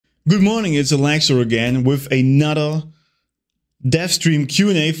Good morning, it's Alexor again with another dev stream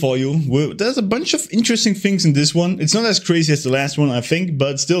Q&A for you. There's a bunch of interesting things in this one. It's not as crazy as the last one, I think,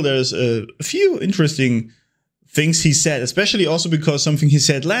 but still there's a few interesting things he said, especially also because something he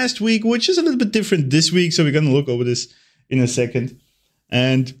said last week, which is a little bit different this week, so we're gonna look over this in a second.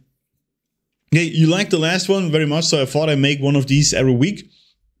 And yeah, you liked the last one very much, so I thought I'd make one of these every week,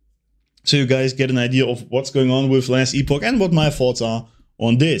 so you guys get an idea of what's going on with Last Epoch and what my thoughts are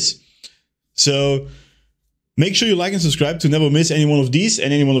on this. So make sure you like and subscribe to never miss any one of these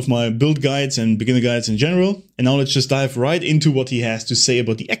and any one of my build guides and beginner guides in general. And now let's just dive right into what he has to say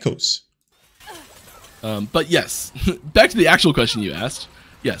about the echoes. But yes, back to the actual question you asked.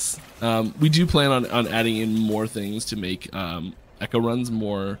 Yes, we do plan on adding in more things to make echo runs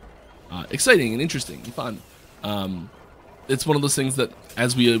more exciting and interesting and fun. It's one of those things that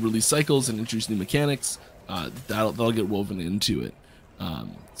as we release cycles and introduce new mechanics, that'll get woven into it.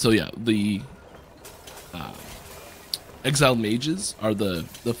 So yeah, the exiled mages are the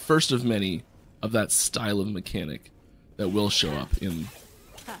first of many of that style of mechanic that will show up in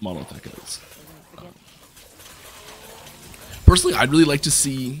Monolith Echoes. Personally, I'd really like to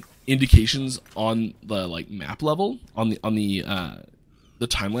see indications on the map level, on the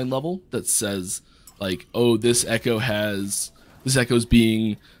timeline level that says like, oh, this echo's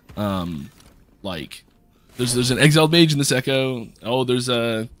being there's an exiled mage in this echo. Oh, there's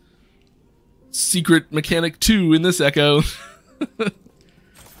a secret mechanic 2 in this echo.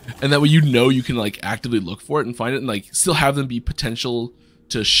 And that way you can actively look for it and find it and still have them be potential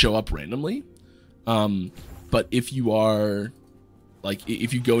to show up randomly. But if you are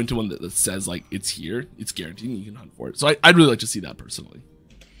if you go into one that says it's here, it's guaranteed and you can hunt for it. So I'd really like to see that personally.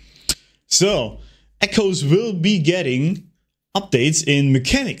 So echoes will be getting updates in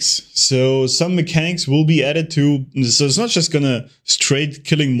mechanics. So some mechanics will be added to, so it's not just gonna straight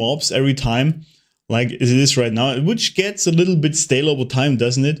killing mobs every time like it is right now, which gets a little bit stale over time,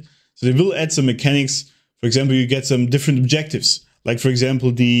 doesn't it? So they will add some mechanics. For example, you get some different objectives. Like for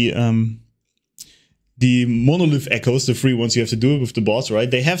example, the monolith echoes, the free ones you have to do with the boss, right?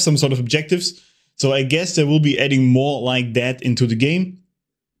 They have some sort of objectives. So I guess they will be adding more like that into the game,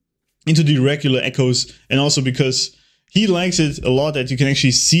 into the regular echoes, and also because he likes it a lot that you can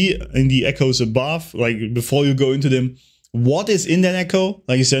actually see in the echoes above, before you go into them, what is in that echo,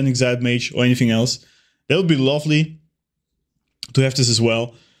 like you said, an exiled mage or anything else. That would be lovely to have this as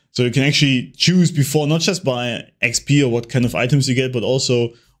well. So you can actually choose before, not just by XP or what kind of items you get, but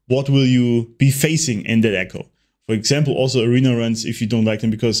also what will you be facing in that echo. For example, also arena runs if you don't like them,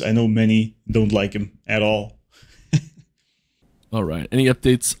 because I know many don't like them at all. All right. Any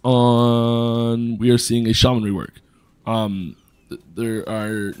updates on, we are seeing a Shaman rework. There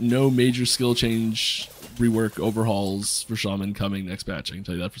are no major skill change rework overhauls for Shaman coming next patch. I can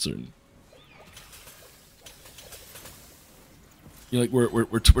tell you that for certain.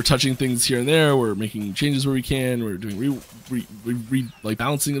 We're touching things here and there. We're making changes where we can. We're doing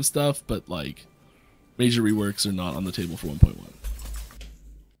balancing of stuff, but major reworks are not on the table for 1.1.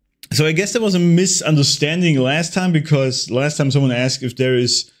 So I guess there was a misunderstanding last time, because last time someone asked if there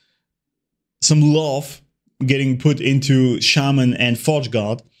is some love getting put into Shaman and Forge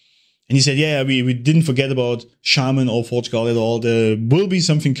Guard. And he said, yeah, we didn't forget about Shaman or Forge Guard at all. There will be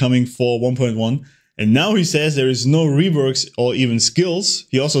something coming for 1.1. And now he says there is no reworks or even skills.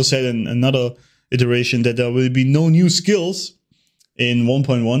 He also said in another iteration that there will be no new skills in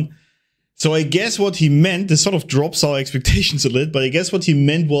 1.1. So I guess what he meant, this sort of drops our expectations a little, but I guess what he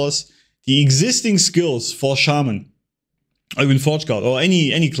meant was the existing skills for Shaman, or even Forge Guard, or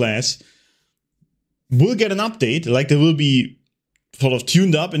any class, will get an update. They will be sort of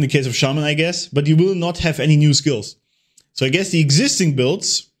tuned up in the case of Shaman, I guess, but you will not have any new skills. So I guess the existing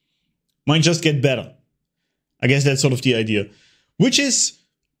builds might just get better. I guess that's sort of the idea, which is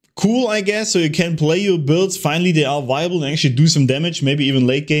cool, I guess. So you can play your builds. Finally, they are viable and actually do some damage, maybe even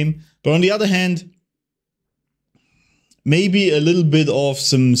late game. But on the other hand, maybe a little bit of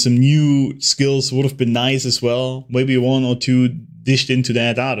some new skills would have been nice as well. Maybe 1 or 2 dished into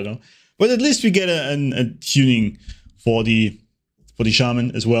that, I don't know. But at least we get a tuning for the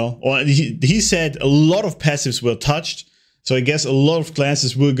Shaman as well. Or he said a lot of passives were touched. So I guess a lot of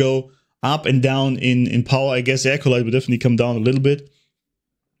classes will go up and down in power. I guess the Acolyte will definitely come down a little bit.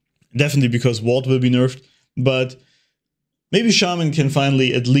 Definitely because Ward will be nerfed. But maybe Shaman can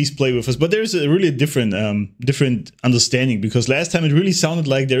finally at least play with us. But there is a really different understanding, because last time it really sounded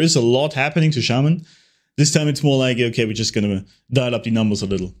like there is a lot happening to Shaman. This time it's more like, okay, we're just gonna dial up the numbers a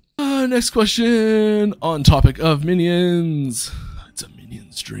little. Next question on topic of minions. It's a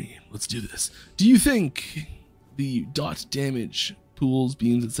minion stream. Let's do this. Do you think the dot damage pools,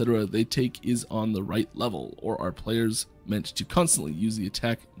 beams, etc. they take is on the right level, or are players meant to constantly use the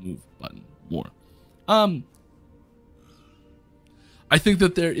attack move button more? I think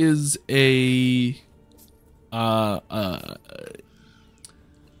that there is a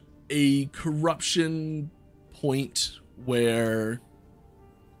corruption point where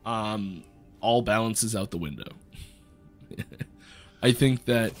all balance is out the window. I think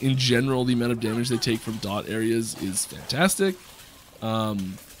that in general the amount of damage they take from dot areas is fantastic,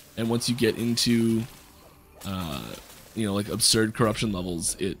 and once you get into you know, like absurd corruption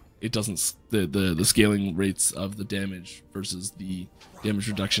levels, it doesn't, the scaling rates of the damage versus the damage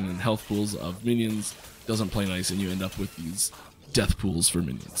reduction and health pools of minions doesn't play nice, and you end up with these death pools for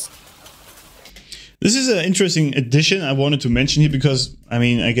minions. This is an interesting addition I wanted to mention here because, I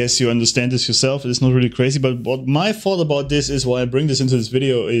mean, I guess you understand this yourself. It's not really crazy, but what my thought about this is, why I bring this into this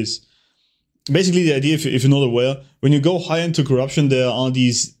video, is basically the idea, if you're not aware, when you go high into corruption, there are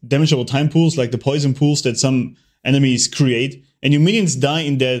these damageable time pools, like the poison pools that some enemies create, and your minions die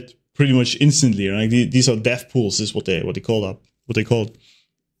in that pretty much instantly, right? These are death pools, is what they called.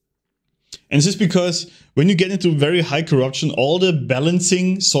 And it's just because when you get into very high corruption, all the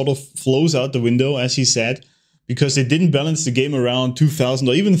balancing sort of flows out the window, as he said, because they didn't balance the game around 2000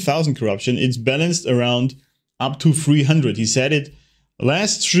 or even 1000 corruption. It's balanced around up to 300. He said it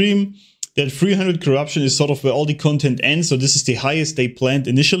last stream that 300 corruption is sort of where all the content ends. So this is the highest they planned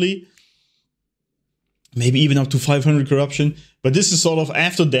initially. Maybe even up to 500 corruption. But this is sort of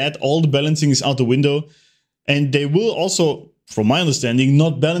after that, all the balancing is out the window. And they will also, from my understanding,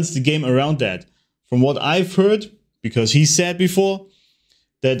 not balance the game around that. From what I've heard, because he said before,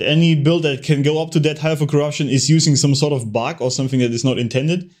 that any build that can go up to that high of a corruption is using some sort of bug or something that is not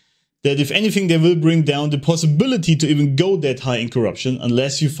intended. That if anything, they will bring down the possibility to even go that high in corruption,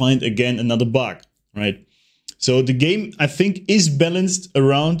 unless you find, again, another bug, right? So the game, I think, is balanced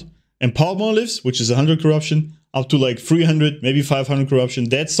around empowered monoliths, which is 100 corruption, up to like 300, maybe 500 corruption.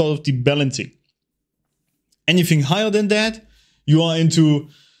 That's sort of the balancing. Anything higher than that, you are into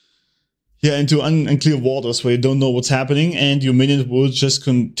unclear waters where you don't know what's happening, and your minions will just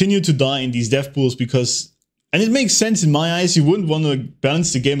continue to die in these death pools because, and it makes sense in my eyes, you wouldn't want to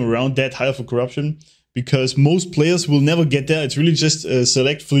balance the game around that high of a corruption because most players will never get there. It's really just a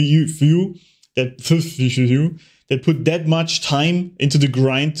select few that put that much time into the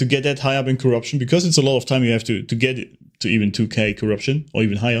grind to get that high up in corruption, because it's a lot of time you have to get it to even 2k corruption or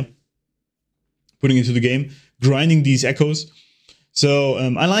even higher. Putting into the game, grinding these echoes. So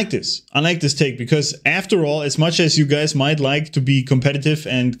I like this. I like this take because, after all, as much as you guys might like to be competitive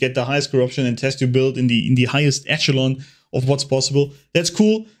and get the highest corruption and test your build in the highest echelon of what's possible, that's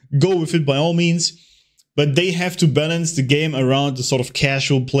cool. Go with it by all means. But they have to balance the game around the sort of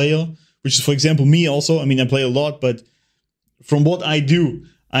casual player, which is, for example, me also. I mean, I play a lot, but from what I do,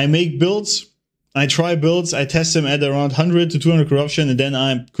 I make builds, I try builds, I test them at around 100 to 200 corruption, and then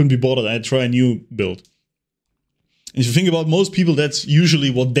I couldn't be bothered. I try a new build. And if you think about most people, that's usually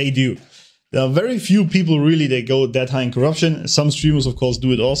what they do. There are very few people really that go that high in corruption. Some streamers, of course,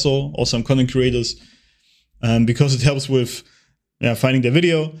 do it also, or some content creators, because it helps with finding their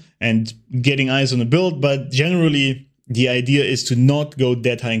video and getting eyes on the build. But generally, the idea is to not go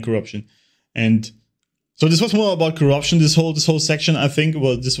that high in corruption. And so this was more about corruption, this whole section, I think.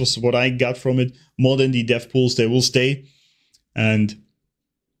 Well, this was what I got from it, more than the death pools. They will stay. And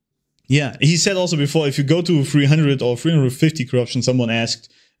yeah, he said also before, if you go to 300 or 350 corruption, someone asked,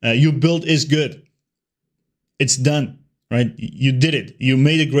 your build is good. It's done, right? You did it. You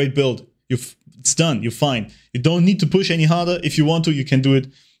made a great build. It's done. You're fine. You don't need to push any harder. If you want to, you can do it.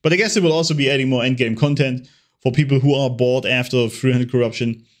 But I guess it will also be adding more endgame content for people who are bored after 300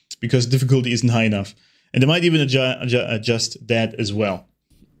 corruption because difficulty isn't high enough. And they might even adjust that as well.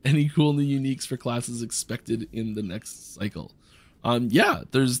 Any cool new uniques for classes expected in the next cycle? Yeah,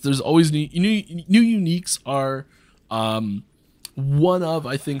 there's always new uniques are one of,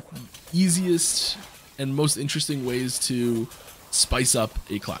 I think, easiest and most interesting ways to spice up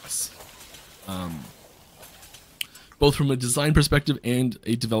a class, both from a design perspective and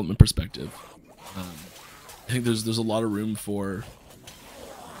a development perspective. I think there's a lot of room for,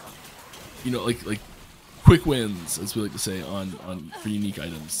 like quick wins, as we like to say, for unique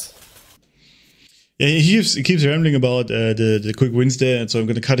items. Yeah, he keeps rambling about the quick wins there, and so I'm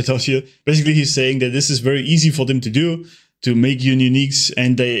going to cut it off here. Basically, he's saying that this is very easy for them to do, to make uniques,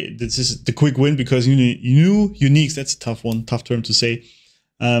 and this is the quick win because new uniques, that's a tough term to say,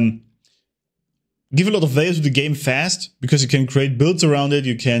 give a lot of value to the game fast, because you can create builds around it,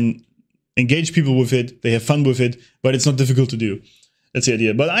 you can engage people with it, they have fun with it, but it's not difficult to do. That's the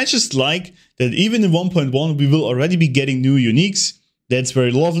idea. But I just like that even in 1.1, we will already be getting new uniques. That's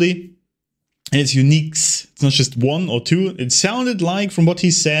very lovely. And it's uniques. It's not just 1 or 2. It sounded like, from what he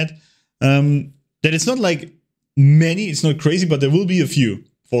said, that it's not like many. It's not crazy, but there will be a few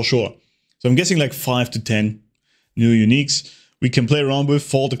for sure. So I'm guessing like 5 to 10 new uniques we can play around with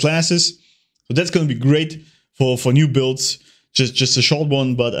for the classes. So that's going to be great for new builds. Just a short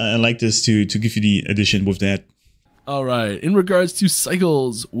one, but I like this to give you the addition with that. All right. In regards to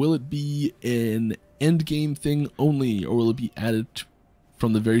cycles, will it be an end game thing only, or will it be added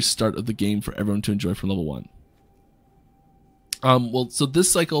from the very start of the game for everyone to enjoy from level 1? Well, so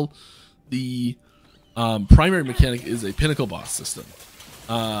this cycle, the primary mechanic is a pinnacle boss system.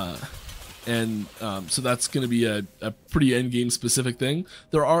 So that's going to be a pretty end game specific thing.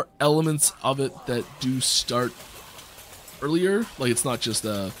 There are elements of it that do start earlier. Like, it's not just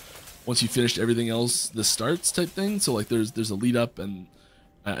once you finished everything else, this starts type thing. So like there's a lead up, and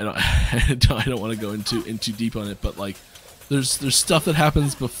I don't want to go in too deep on it, but like there's stuff that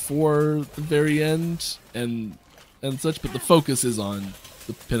happens before the very end and such, but the focus is on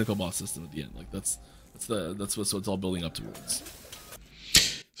the pinnacle boss system at the end. Like that's what it's all building up towards.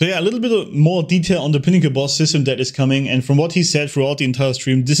 So yeah, a little bit more detail on the pinnacle boss system that is coming, and from what he said throughout the entire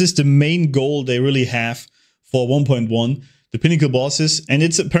stream, this is the main goal they really have for 1.1, the pinnacle bosses, and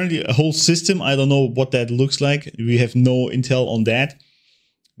it's apparently a whole system. I don't know what that looks like. We have no intel on that,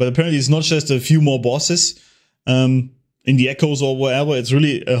 but apparently it's not just a few more bosses in the echoes or wherever. It's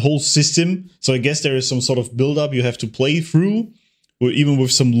really a whole system. So I guess there is some sort of build-up you have to play through, or even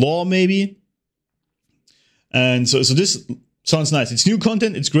with some lore maybe. And so this sounds nice. It's new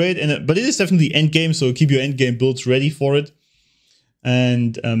content. It's great, but it is definitely end game. So keep your end game builds ready for it.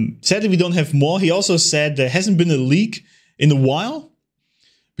 And sadly, we don't have more. He also said there hasn't been a leak in a while,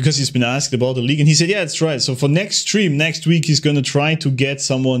 because he's been asked about the leak, and he said, yeah, that's right. So for next stream, next week, he's going to try to get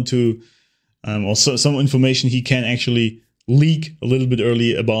someone to, or some information he can actually leak a little bit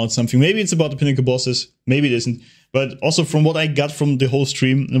early about something. Maybe it's about the pinnacle bosses, maybe it isn't. But also from what I got from the whole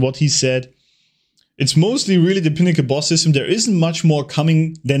stream and what he said, it's mostly really the pinnacle boss system. There isn't much more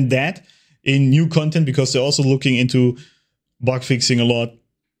coming than that in new content, because they're also looking into bug fixing a lot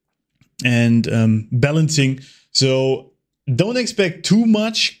and balancing. So don't expect too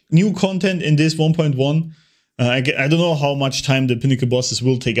much new content in this 1.1. I don't know how much time the pinnacle bosses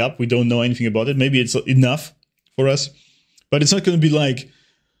will take up. We don't know anything about it. Maybe it's enough for us, but it's not going to be like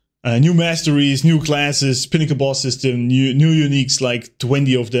new masteries, new classes, pinnacle boss system, new uniques, like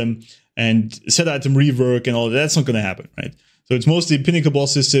 20 of them, and set item rework and all that. That's not going to happen, right? So it's mostly pinnacle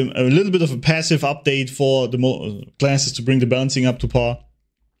boss system, a little bit of a passive update for the classes to bring the balancing up to par,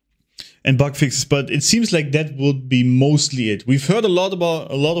 and bug fixes, but it seems like that would be mostly it. We've heard a lot about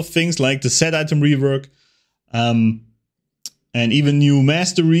a lot of things like the set item rework, and even new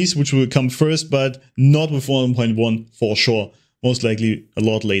masteries, which will come first, but not with 1.1 for sure. Most likely a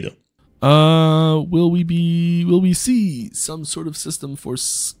lot later. Will we see some sort of system for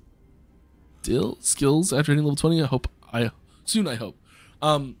skills after hitting level 20? I hope.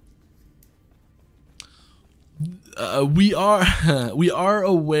 We are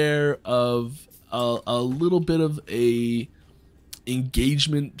aware of a little bit of a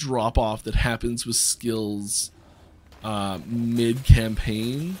engagement drop off that happens with skills mid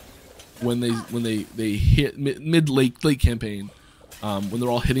campaign, when they hit mid late campaign, when they're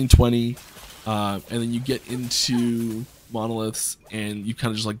all hitting 20, and then you get into monoliths and you kind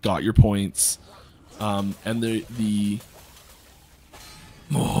of just like got your points, and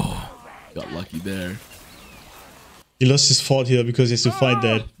got lucky there. He lost his fort here because he has to fight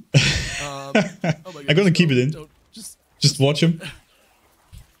that. Oh my God, I'm gonna keep it in. Just watch him.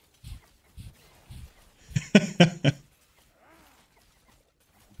 Pick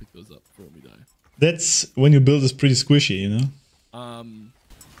those up before we die. That's when your build is pretty squishy, you know?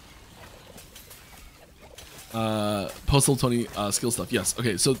 Postal 20 skill stuff. Yes.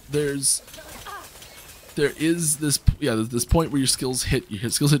 Okay. So there is this point where your skills hit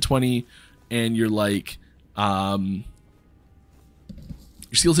 20, and you're like, your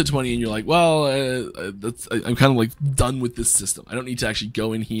skills hit 20 and you're like, well, I'm kind of like done with this system. I don't need to actually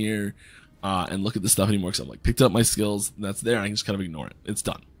go in here and look at this stuff anymore, because I've like picked up my skills and that's there, and I can just kind of ignore it. It's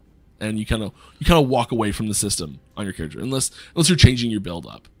done. And you kind of walk away from the system on your character, unless you're changing your build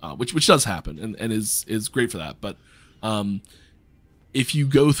up, which does happen and is great for that. But if you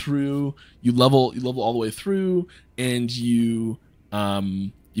go through, you level all the way through, and you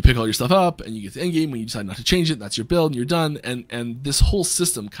pick all your stuff up, and you get to the end game when you decide not to change it. That's your build, and you're done. And this whole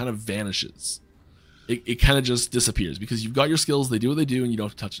system kind of vanishes. It kind of just disappears, because you've got your skills. They do what they do, and you don't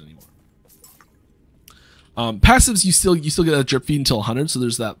have to touch it anymore. Passives, you still get a drip feed until 100. So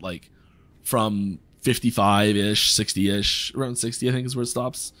there's that, like, from 55-ish, 60-ish, around 60 I think is where it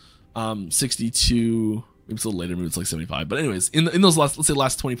stops. 62, maybe it's a little later, maybe it's like 75. But anyways, in those last, let's say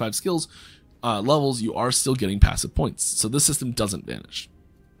last 25 skills levels, you are still getting passive points. So this system doesn't vanish.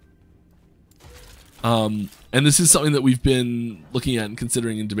 And this is something that we've been looking at and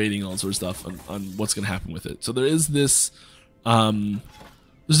considering and debating all sorts of stuff on what's going to happen with it. So there is this, there's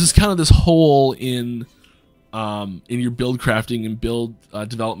this kind of this hole in your build crafting and build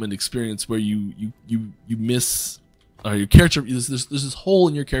development experience where you miss your character. There's this hole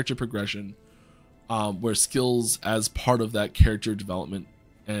in your character progression where skills as part of that character development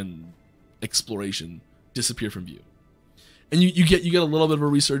and exploration disappear from view. And you get a little bit of a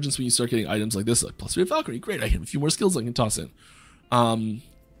resurgence when you start getting items like this, like +3 Valkyrie. Great, I have a few more skills I can toss in.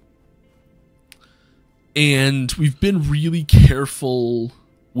 And we've been really careful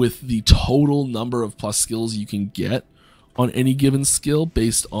with the total number of plus skills you can get on any given skill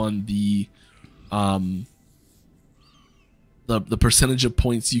based on the percentage of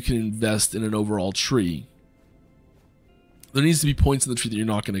points you can invest in an overall tree. There needs to be points in the tree that you're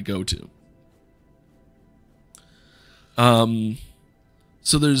not going to go to.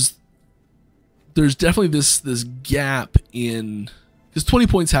 So there's definitely this gap in, because 20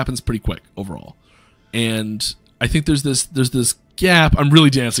 points happens pretty quick overall, and I think there's this gap. I'm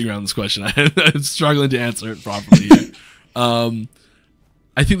really dancing around this question. I'm struggling to answer it properly here.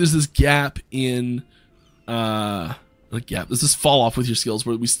 I think there's this gap in there's this fall off with your skills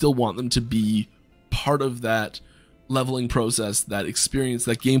where we still want them to be part of that leveling process, that experience,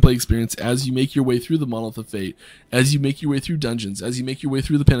 that gameplay experience as you make your way through the Monolith of Fate, as you make your way through dungeons, as you make your way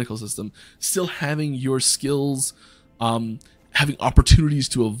through the Pinnacle system. Still having your skills, having opportunities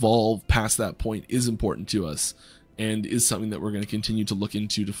to evolve past that point is important to us, and is something that we're going to continue to look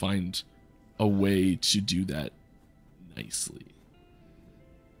into to find a way to do that nicely.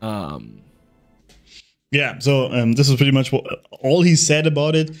 Yeah, so this is pretty much all he said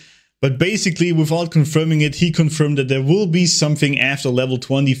about it. But basically, without confirming it, he confirmed that there will be something after level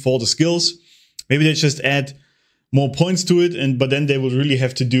 20 for the skills. Maybe they just add more points to it, but then they would really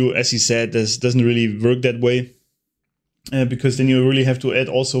have to do, as he said, this doesn't really work that way. Because then you really have to add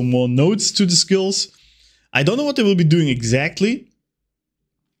also more nodes to the skills. I don't know what they will be doing exactly.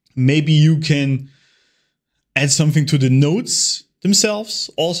 Maybe you can add something to the nodes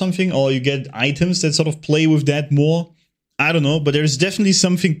themselves or something, or you get items that sort of play with that more. I don't know, but there's definitely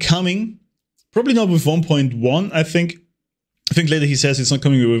something coming. Probably not with 1.1, I think. I think later he says it's not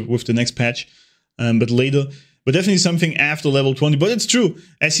coming with the next patch, but later. But definitely something after level 20. But it's true,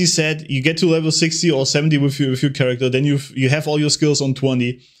 as he said, you get to level 60 or 70 with your character, then you have all your skills on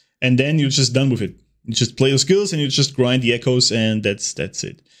 20, and then you're just done with it. You just play your skills and you just grind the echoes, and that's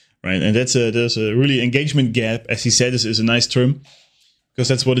it, right? And there's a really engagement gap, as he said, is a nice term, because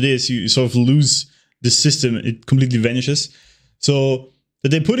that's what it is. You sort of lose the system, it completely vanishes. So that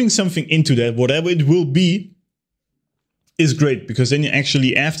they're putting something into that, whatever it will be, is great, because then you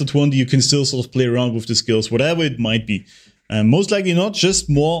actually, after 20, you can still sort of play around with the skills, whatever it might be. Most likely not just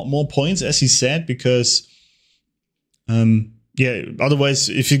more points, as he said, because yeah, otherwise,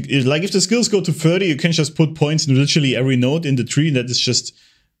 if the skills go to 30, you can just put points in literally every node in the tree, and that is just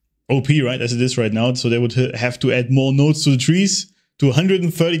OP, right, as it is right now. So they would have to add more nodes to the trees, to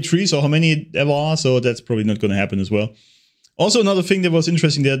 130 trees, or how many it ever are, so that's probably not going to happen as well. Also, another thing that was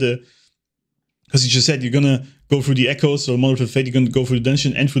interesting there, because he just said you're going to go through the echoes, so Monolith of Fate, you're going to go through the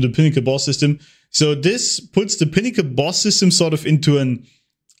dungeon and through the Pinnacle boss system. So this puts the Pinnacle boss system sort of into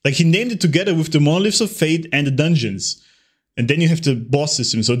like he named it together with the Monoliths of Fate and the dungeons. And then you have the boss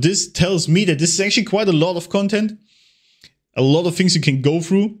system. So this tells me that this is actually quite a lot of content, a lot of things you can go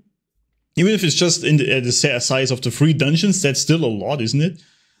through. Even if it's just in the size of the 3 dungeons, that's still a lot, isn't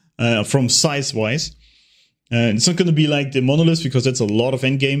it? From size-wise. It's not going to be like the monoliths, because that's a lot of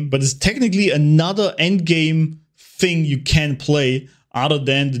endgame. But it's technically another endgame thing you can play, other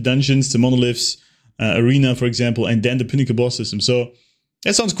than the dungeons, the monoliths, arena, for example, and then the Pinnacle boss system. So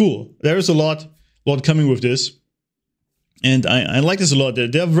that sounds cool. There is a lot coming with this. And I like this a lot.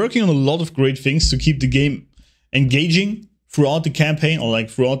 They're working on a lot of great things to keep the game engaging throughout the campaign, or like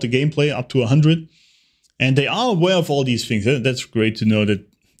throughout the gameplay up to 100. And they are aware of all these things. That's great to know that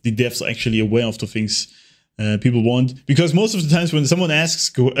the devs are actually aware of the things people want. Because most of the times when someone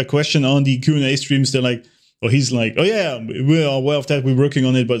asks a question on the Q&A streams, they're like, or he's like, oh yeah, we're aware of that, we're working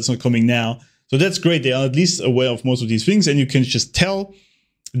on it, but it's not coming now. So that's great. They are at least aware of most of these things, and you can just tell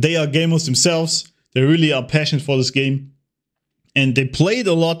they are gamers themselves. They really are passionate for this game. And they played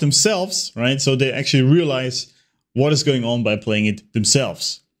a lot themselves, right? So they actually realize what is going on by playing it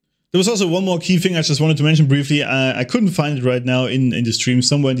themselves. There was also one more key thing I just wanted to mention briefly. I couldn't find it right now in the stream.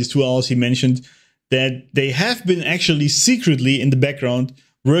 Somewhere in these 2 hours he mentioned that they have been actually secretly in the background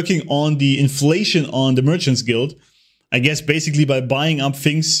working on the inflation on the Merchants Guild. I guess basically by buying up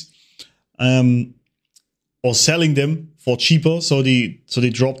things or selling them for cheaper, so they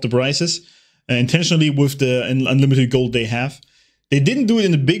drop the prices intentionally with the unlimited gold they have. They didn't do it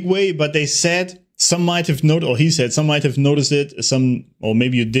in a big way, but they said some might have noticed, or he said some might have noticed it, some, or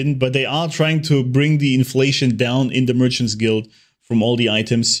maybe you didn't, but they are trying to bring the inflation down in the Merchants Guild from all the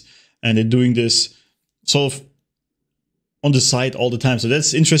items, and they're doing this sort of on the side all the time. So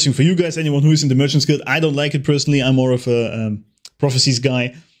that's interesting for you guys, anyone who is in the Merchants Guild. I don't like it personally. I'm more of a prophecies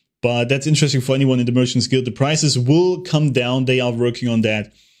guy, but that's interesting for anyone in the Merchants Guild. The prices will come down. They are working on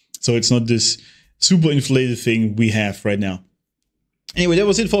that. So it's not this super inflated thing we have right now. Anyway, that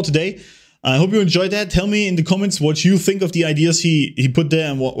was it for today. I hope you enjoyed that. Tell me in the comments what you think of the ideas he put there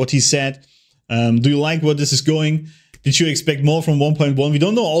and what he said. Do you like where this is going? Did you expect more from 1.1? We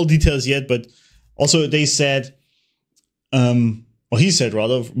don't know all details yet, but also they said, or he said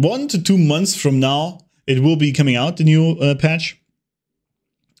rather, 1 to 2 months from now, it will be coming out, the new patch.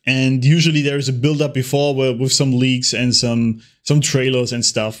 And usually there is a build up before with some leaks and some trailers and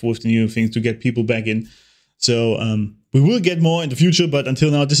stuff with the new things to get people back in. So we will get more in the future, but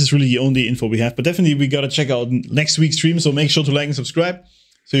until now, this is really the only info we have. But definitely we gotta check out next week's stream, so make sure to like and subscribe.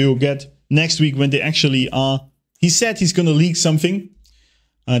 So you'll get next week when they actually are. He said he's gonna leak something.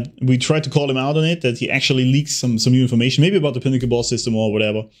 We tried to call him out on it, that he actually leaks some new information, maybe about the Pinnacle Boss system or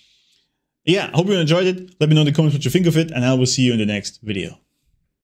whatever. Yeah, I hope you enjoyed it. Let me know in the comments what you think of it, and I will see you in the next video.